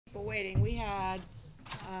people waiting. We had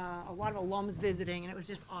a lot of alums visiting, and it was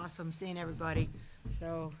just awesome seeing everybody.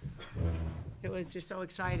 So it was just so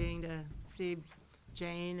exciting to see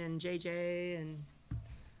Jane and JJ and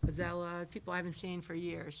Azella, people I haven't seen for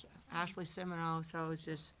years. Ashley Simino, so it's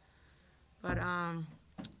just, but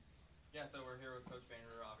Yeah, so we're here with Coach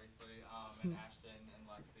Vanderveer, obviously, and Ashton and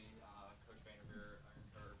Lexi. Coach Vanderveer earned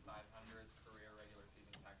her 500th career regular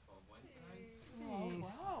season Pac-12 win tonight. Oh,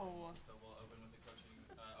 wow. So we'll open with the coaching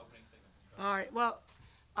opening statement. all right. Well,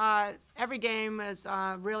 every game is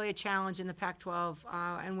really a challenge in the Pac-12,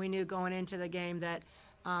 and we knew going into the game that,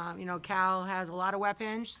 Cal has a lot of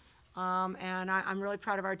weapons, and I'm really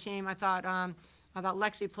proud of our team. I thought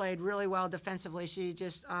Lexi played really well defensively. She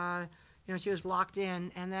just, she was locked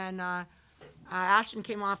in, and then Ashton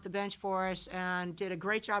came off the bench for us and did a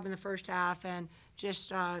great job in the first half, and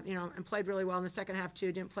just, and played really well in the second half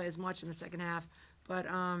too. Didn't play as much in the second half, but.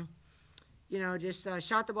 Just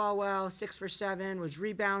shot the ball well, 6 for 7, was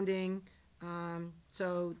rebounding.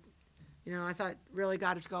 So, I thought really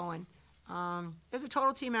got us going. It was a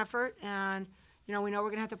total team effort, and, we know we're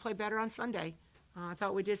going to have to play better on Sunday. I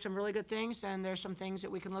thought we did some really good things, and there's some things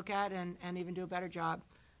that we can look at and even do a better job.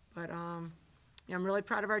 But I'm really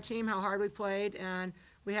proud of our team, how hard we played, and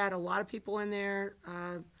we had a lot of people in there,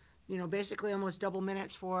 basically almost double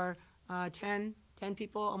minutes for 10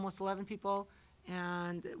 people, almost 11 people,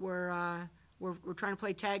 and we're trying to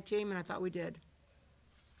play tag team, and I thought we did.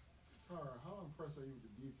 Tara, how impressed are you with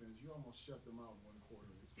the defense? You almost shut them out in one quarter.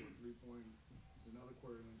 They scored 3 points. Another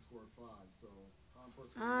quarter, they scored 5. So how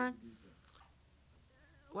impressed are you with the defense?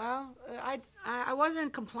 Well, I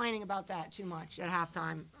wasn't complaining about that too much at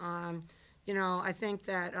halftime. I think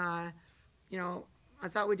that, I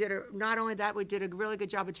thought we did not only that, we did a really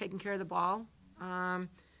good job of taking care of the ball.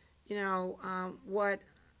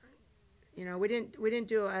 We didn't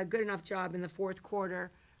do a good enough job in the fourth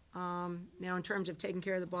quarter, in terms of taking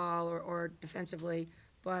care of the ball or defensively.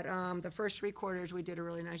 But the first 3 quarters, we did a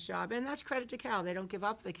really nice job. And that's credit to Cal. They don't give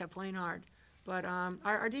up. They kept playing hard. But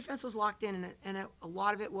our defense was locked in, and a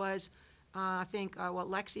lot of it was, I think, what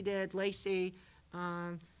Lexi did, Lacey,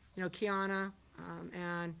 Kiana,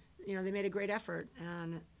 and, they made a great effort.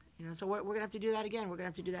 And, so we're going to have to do that again. We're going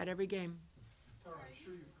to have to do that every game. Tara, I'm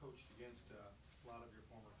sure you've coached against a lot of your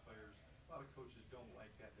former players. A lot of coaches don't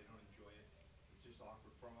like that. They don't enjoy it. It's just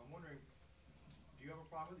awkward for them. I'm wondering, do you have a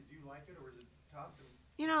problem with it? Do you like it, or is it tough?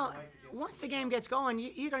 Once the game gets going,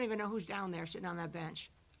 you don't even know who's down there sitting on that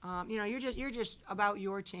bench. You're just about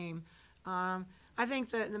your team. I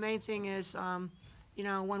think the main thing is,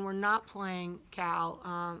 when we're not playing Cal,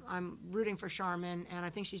 I'm rooting for Charmin, and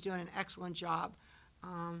I think she's doing an excellent job.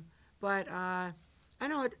 But I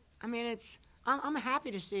know it. I mean, I'm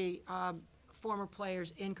happy to see former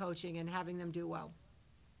players in coaching and having them do well.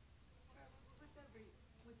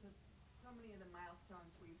 With so many of the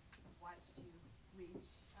milestones we've watched you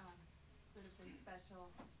reach, that have been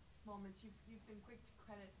special moments, you've been quick to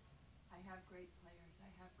credit, I have great players,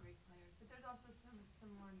 but there's also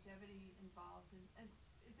some longevity involved. And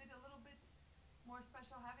is it a little bit more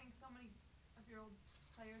special having so many of your old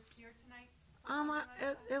players here tonight?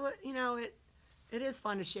 It is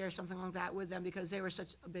fun to share something like that with them because they were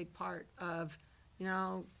such a big part of,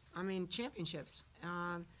 championships.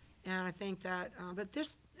 And I think that,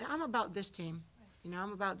 I'm about this team.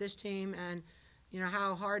 I'm about this team and,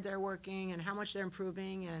 how hard they're working and how much they're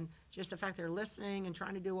improving and just the fact they're listening and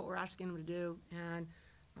trying to do what we're asking them to do. And,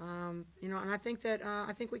 and I think that,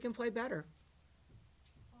 I think we can play better.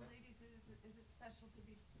 Well, ladies, is it special to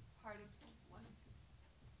be part of one of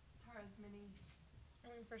Tara's many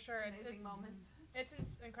for sure. amazing moments? It's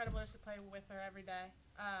incredible just to play with her every day.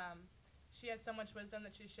 She has so much wisdom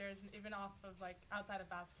that she shares, even off of, outside of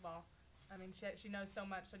basketball. I mean, she knows so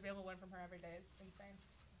much, so to be able to learn from her every day is insane.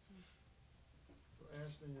 So,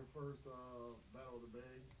 Ashton, your first Battle of the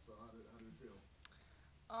Bay, so how did it feel?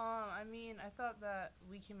 I thought that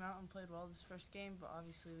we came out and played well this first game, but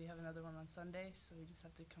obviously we have another one on Sunday, so we just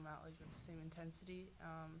have to come out with the same intensity.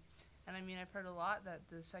 And I've heard a lot that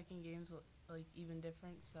the second game's even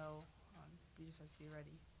different, so we just have to be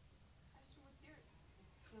ready. Ashton,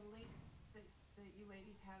 with the length that you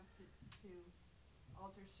ladies have to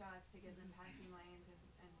alter shots to get them passing lanes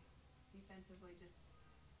and defensively just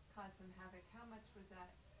cause some havoc, how much did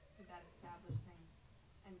that establish things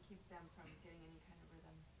and keep them from getting any kind of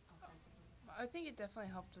rhythm offensively? I think it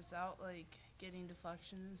definitely helped us out, getting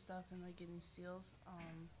deflections and stuff and getting steals.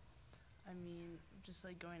 Just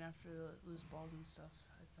going after the loose balls and stuff,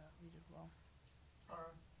 I thought we did well.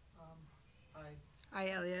 Tara, hi.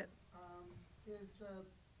 Hi, Elliot.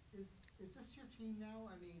 Is this your team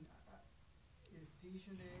now? Is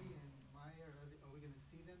Dejanay and Maya, are we going to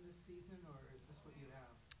see them season, or is this what you have?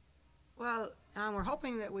 Well, we're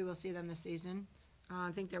hoping that we will see them this season.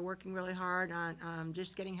 I think they're working really hard on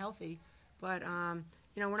just getting healthy. But,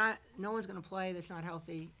 no one's going to play that's not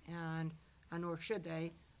healthy, and nor should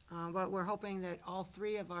they. But we're hoping that all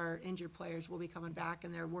three of our injured players will be coming back,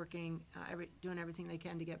 and they're working, doing everything they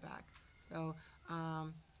can to get back. So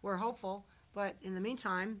we're hopeful. But in the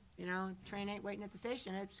meantime, train ain't waiting at the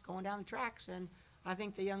station. It's going down the tracks. And I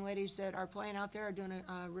think the young ladies that are playing out there are doing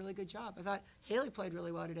a really good job. I thought Haley played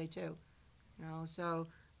really well today, too. So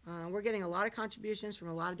we're getting a lot of contributions from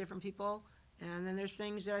a lot of different people. And then there's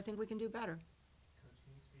things that I think we can do better. Coach,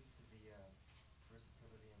 can you speak to the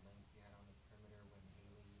versatility and length you had on the perimeter when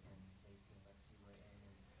Haley and Lacey and Lexi were in?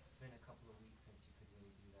 And it's been a couple of weeks since you could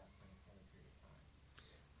really do that for an extended period of time.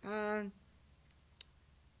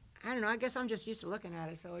 I don't know. I guess I'm just used to looking at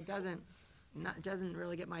it, so it doesn't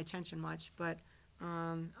really get my attention much. But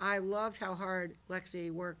I loved how hard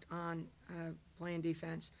Lexi worked on playing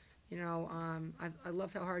defense. I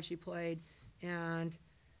loved how hard she played, and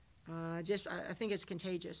I think it's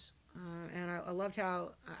contagious. And I loved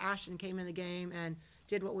how Ashton came in the game and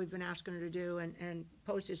did what we've been asking her to do, and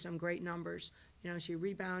posted some great numbers. She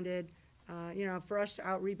rebounded. For us to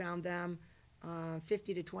out-rebound them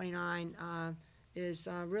 50-29 is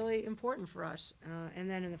really important for us. And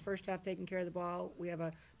then in the first half, taking care of the ball, we have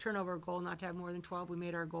a turnover goal not to have more than 12. We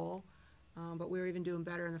made our goal, but we were even doing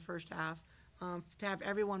better in the first half. To have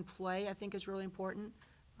everyone play, I think, is really important,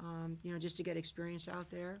 just to get experience out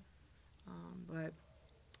there. But,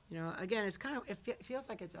 again, it's it feels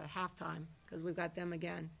like it's a halftime because we've got them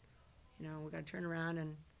again. We've got to turn around,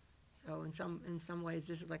 and so in some ways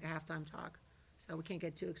this is like a halftime talk. So we can't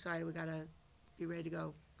get too excited. We got to be ready to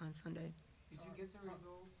go on Sunday. Did you get the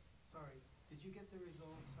results? Sorry. Did you get the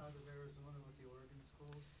results out of Arizona with the Oregon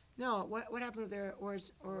schools? No. What happened with their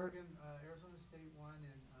Oregon, Arizona State won,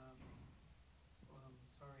 and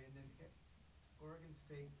and then Oregon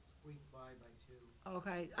State squeaked by 2.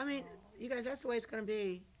 Okay. I mean, you guys, that's the way it's going to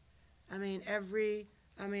be. I'm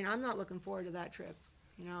not looking forward to that trip.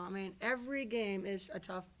 Every game is a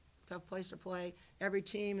tough place to play. Every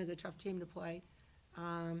team is a tough team to play.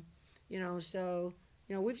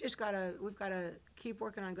 We've just got to keep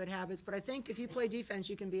working on good habits. But I think if you play defense,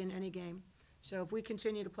 you can be in any game. So if we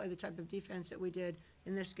continue to play the type of defense that we did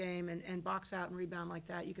in this game and box out and rebound like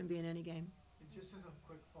that, you can be in any game. And just as a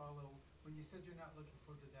quick follow, when you said you're not looking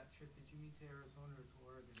forward to that trip, did you mean to Arizona or to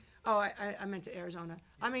Oregon? Oh, I meant to Arizona.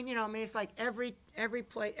 Yeah. It's like every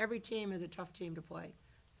team is a tough team to play.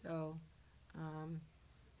 So,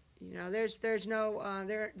 there's no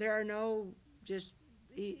there are no just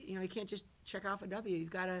you can't just check off a W.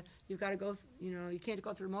 You've got to go. You can't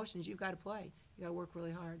go through motions. You've got to play. You got to work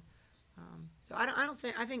really hard. So I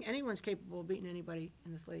think anyone's capable of beating anybody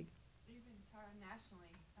in this league. Even Tara, nationally,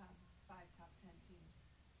 5 top 10 teams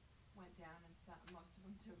went down, and most of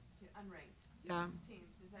them to unranked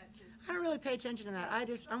teams. Is that just? I don't really pay attention to that.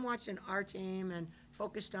 I'm watching our team and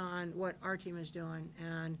focused on what our team is doing,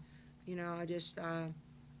 and I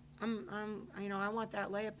want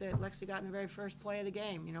that layup that Lexi got in the very first play of the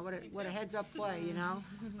game. What a heads up play. I'm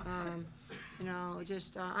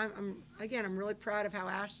really proud of how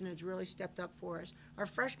Ashton has really stepped up for us. Our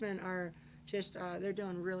freshmen are just they're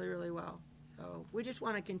doing really, really well. So we just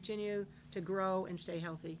want to continue to grow and stay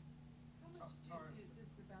healthy. How much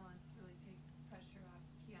does the balance really take pressure off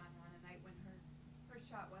Kiana on a night when her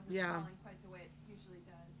shot wasn't falling quite the way it usually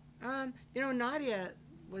does? Nadia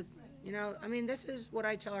was. This is what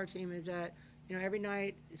I tell our team is that, every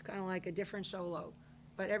night it's kind of like a different solo,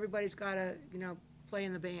 but everybody's got to, play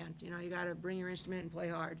in the band. You got to bring your instrument and play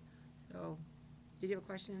hard. So, did you have a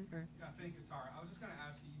question? Or? Yeah, thank you, Tara. I was just going to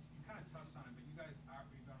ask you, you kind of touched on it, but you guys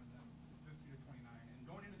out-rebounded them 50-29. And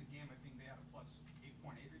going into the game, I think they had a plus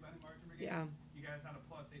 8.8 rebounding margin per game. Yeah. You guys had a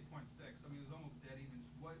plus 8.6. It was almost dead even.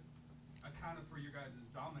 What accounted for your guys'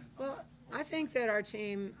 dominance? Well, I think that our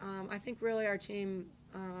team,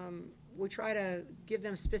 we try to give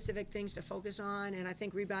them specific things to focus on, and I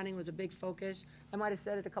think rebounding was a big focus. I might have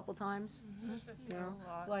said it a couple times,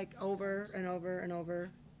 like over and over and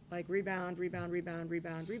over, like rebound.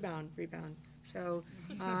 So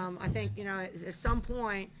I think, at some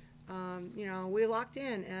point, we locked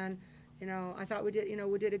in, and, I thought we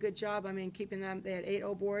did a good job. Keeping them, they had 8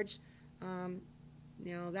 O boards.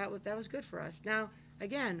 That was good for us. Now,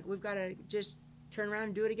 again, we've got to just turn around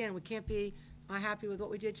and do it again. We can't be happy with what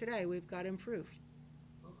we did today. We've got to improve.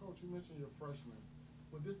 So, Coach, you mentioned your freshmen.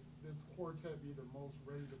 Would this quartet be the most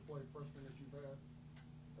ready to play freshman that you've had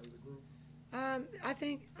as a group? I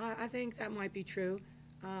think that might be true.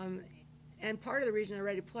 And part of the reason they're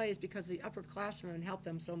ready to play is because the upperclassmen helped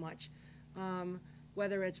them so much.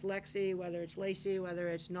 whether it's Lexi, whether it's Lacey, whether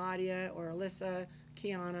it's Nadia or Alyssa,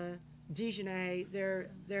 Kiana, Dejanay,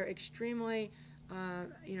 they're extremely,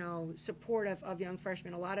 supportive of young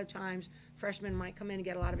freshmen. A lot of times, freshmen might come in and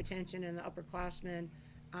get a lot of attention, and the upperclassmen,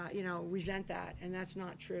 resent that, and that's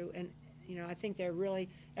not true. And I think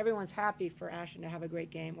everyone's happy for Ashton to have a great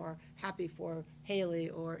game, or happy for Haley,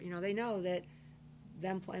 or they know that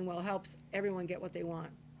them playing well helps everyone get what they want.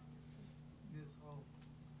 Ms. Holt,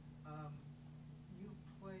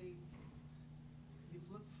 you've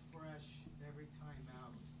looked fresh every time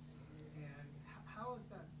out, and how is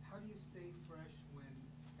that? How do you stay fresh when,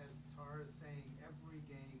 as Tara is saying, every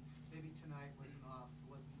game, maybe tonight wasn't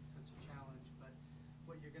such a challenge, but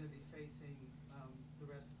what you're going to be facing the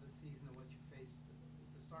rest of the season and what you faced at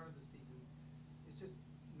the start of the season, it's just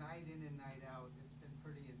night in and night out. It's been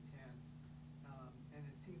pretty intense, and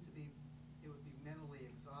it seems to be, it would be mentally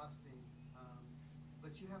exhausting,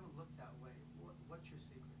 but you haven't looked that way. What's your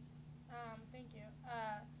secret? Thank you.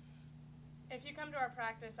 If you come to our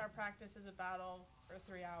practice is a battle for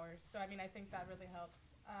 3 hours. So, I think that really helps.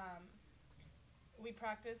 We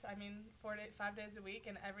practice, 5 days a week,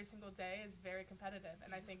 and every single day is very competitive.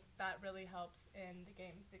 And I think that really helps in the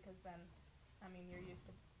games, because then, you're used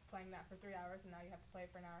to playing that for 3 hours, and now you have to play it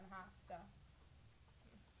for an hour and a half. So,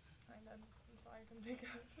 that's all I can think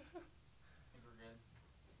of. I think we're good.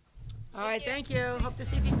 All right, thank you. Hope to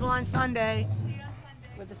see people on Sunday See you on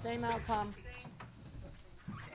Sunday. with the same outcome.